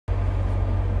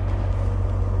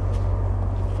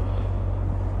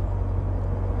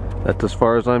That's as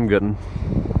far as I'm getting.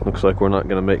 Looks like we're not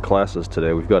gonna make classes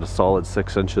today. We've got a solid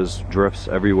 6 inches, drifts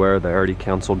everywhere. They already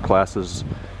canceled classes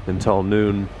until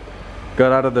noon.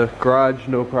 Got out of the garage,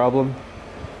 no problem.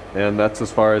 And that's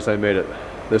as far as I made it.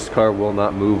 This car will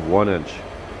not move 1 inch.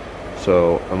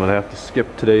 So I'm gonna have to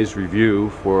skip today's review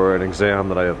for an exam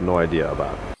that I have no idea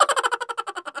about.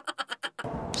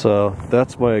 So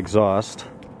that's my exhaust.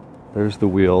 There's the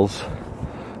wheels.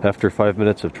 After 5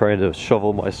 minutes of trying to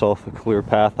shovel myself a clear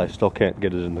path, I still can't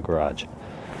get it in the garage.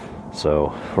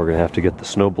 So we're gonna have to get the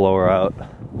snowblower out.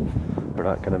 We're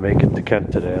not gonna make it to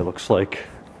Kent today, it looks like.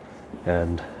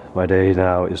 And my day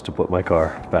now is to put my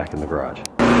car back in the garage.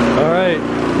 All right,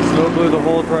 snow blew the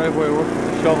whole driveway, worked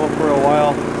with the shovel for a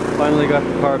while. Finally got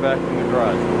the car back in the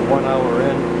garage. We're 1 hour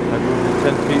in, I moved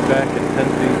it 10 feet back and 10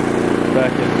 feet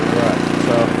back in the garage.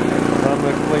 So I'm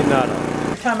gonna clean that up.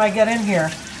 Every time I get in here,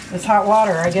 it's hot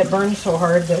water. I get burned so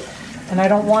hard that, and I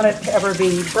don't want it to ever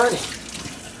be burning.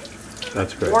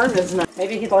 That's great. Warren is not.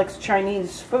 Maybe he likes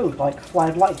Chinese food, like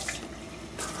fried lice.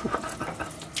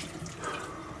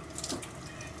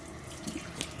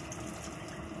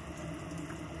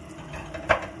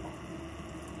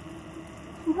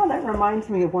 Well, that reminds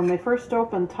me of when they first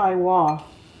opened Taiwan.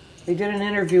 They did an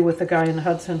interview with the guy in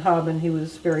Hudson Hub, and he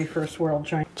was very first world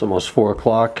Chinese. It's almost 4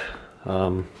 o'clock.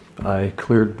 I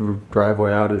cleared the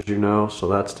driveway out, as you know, so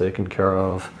that's taken care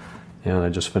of. And I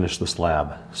just finished this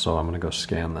lab, so I'm gonna go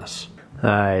scan this.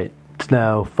 Alright, it's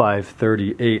now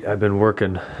 5:38. I've been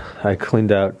working. I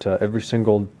cleaned out every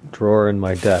single drawer in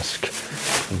my desk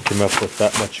and came up with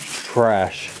that much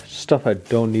trash. Stuff I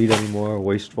don't need anymore,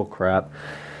 wasteful crap.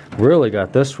 Really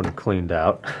got this one cleaned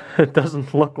out. It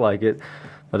doesn't look like it,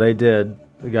 but I did.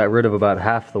 I got rid of about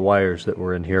half the wires that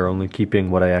were in here, only keeping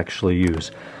what I actually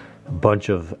use. A bunch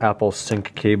of Apple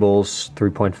sync cables,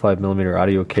 3.5mm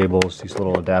audio cables, these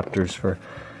little adapters for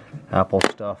Apple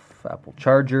stuff, Apple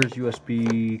chargers,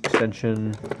 USB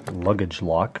extension, luggage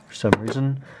lock for some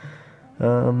reason,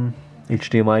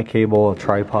 HDMI cable, a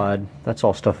tripod. That's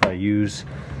all stuff I use.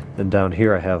 Then down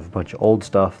here I have a bunch of old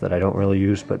stuff that I don't really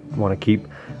use but want to keep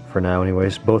for now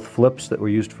anyways. Both flips that were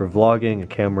used for vlogging, a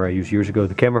camera I used years ago,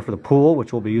 the camera for the pool,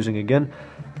 which we'll be using again,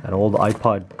 an old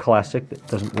iPod Classic that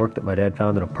doesn't work that my dad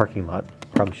found in a parking lot.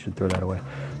 Probably should throw that away.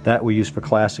 That we use for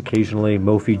class occasionally,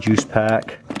 Mophie juice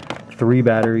pack, 3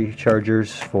 battery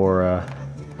chargers for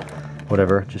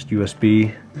whatever, just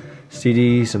USB,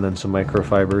 CDs, and then some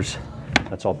microfibers.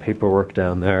 That's all paperwork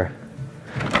down there.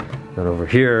 Then over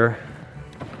here,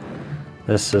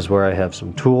 this is where I have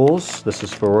some tools. This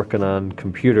is for working on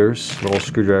computers, little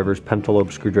screwdrivers,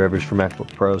 pentalobe screwdrivers for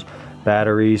MacBook Pros,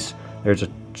 batteries. There's a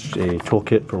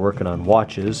toolkit for working on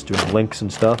watches, doing links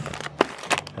and stuff.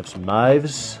 Have some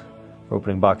knives for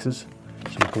opening boxes,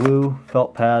 some glue,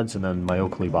 felt pads, and then my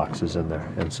Oakley boxes in there,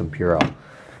 and some Purell.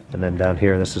 And then down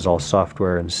here, this is all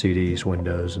software and CDs,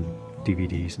 Windows, and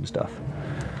DVDs and stuff.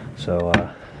 So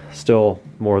still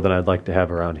more than I'd like to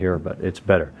have around here, but it's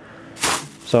better.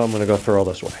 So I'm gonna go throw all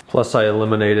this away. Plus I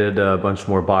eliminated a bunch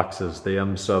more boxes. The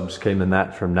M subs came in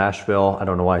that from Nashville. I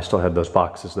don't know why I still have those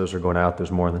boxes. Those are going out.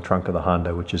 There's more in the trunk of the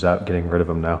Honda, which is out, getting rid of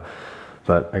them now.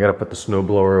 But I gotta put the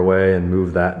snowblower away and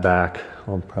move that back.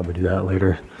 I'll probably do that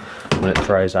later when it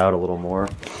dries out a little more.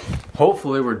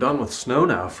 Hopefully we're done with snow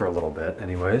now for a little bit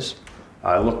anyways.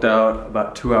 I looked out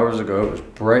about 2 hours ago. It was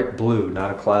bright blue,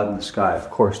 not a cloud in the sky. Of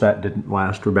course that didn't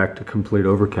last. We're back to complete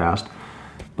overcast.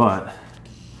 But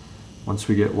once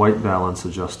we get white balance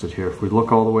adjusted here, if we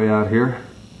look all the way out here,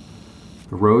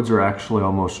 the roads are actually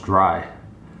almost dry.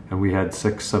 And we had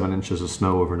 6-7 inches of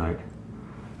snow overnight.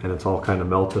 And it's all kind of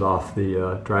melted off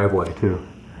the driveway too.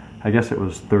 I guess it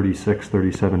was 36,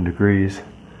 37 degrees.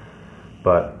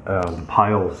 But the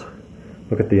piles,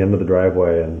 look at the end of the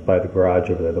driveway and by the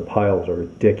garage over there, the piles are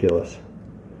ridiculous.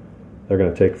 They're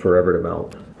gonna take forever to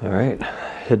melt. All right,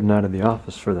 heading out of the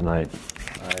office for the night.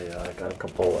 I got a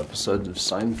couple episodes of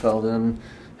Seinfeld in,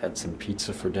 had some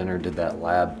pizza for dinner, did that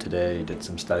lab today, did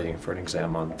some studying for an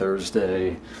exam on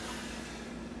Thursday,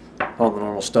 all the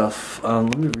normal stuff.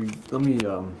 Let me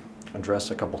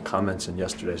address a couple comments in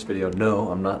yesterday's video. No,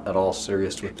 I'm not at all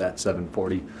serious with that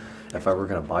 740. If I were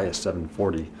gonna buy a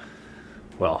 740,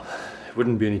 well, it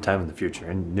wouldn't be any time in the future,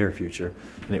 in near future,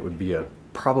 and it would be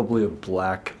probably a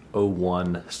black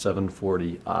 01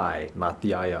 740i, not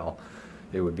the IL.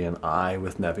 It would be an I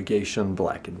with navigation,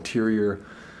 black interior,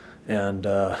 and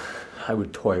I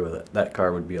would toy with it. That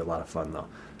car would be a lot of fun though.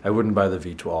 I wouldn't buy the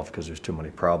V12 because there's too many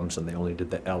problems and they only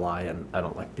did the LI and I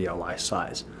don't like the LI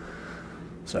size.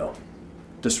 So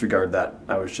disregard that.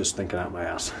 I was just thinking out my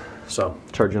ass. So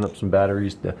charging up some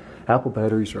batteries. The Apple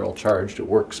batteries are all charged. It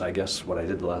works, I guess, what I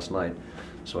did last night.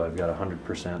 So I've got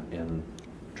 100% in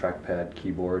trackpad,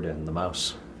 keyboard, and the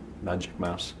mouse, magic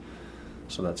mouse.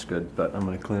 So that's good. But I'm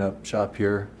going to clean up shop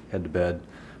here, head to bed.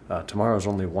 Tomorrow's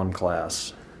only one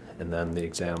class, and then the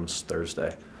exam's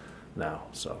Thursday now,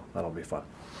 so that'll be fun.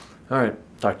 All right,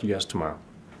 talk to you guys tomorrow.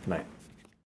 Good night.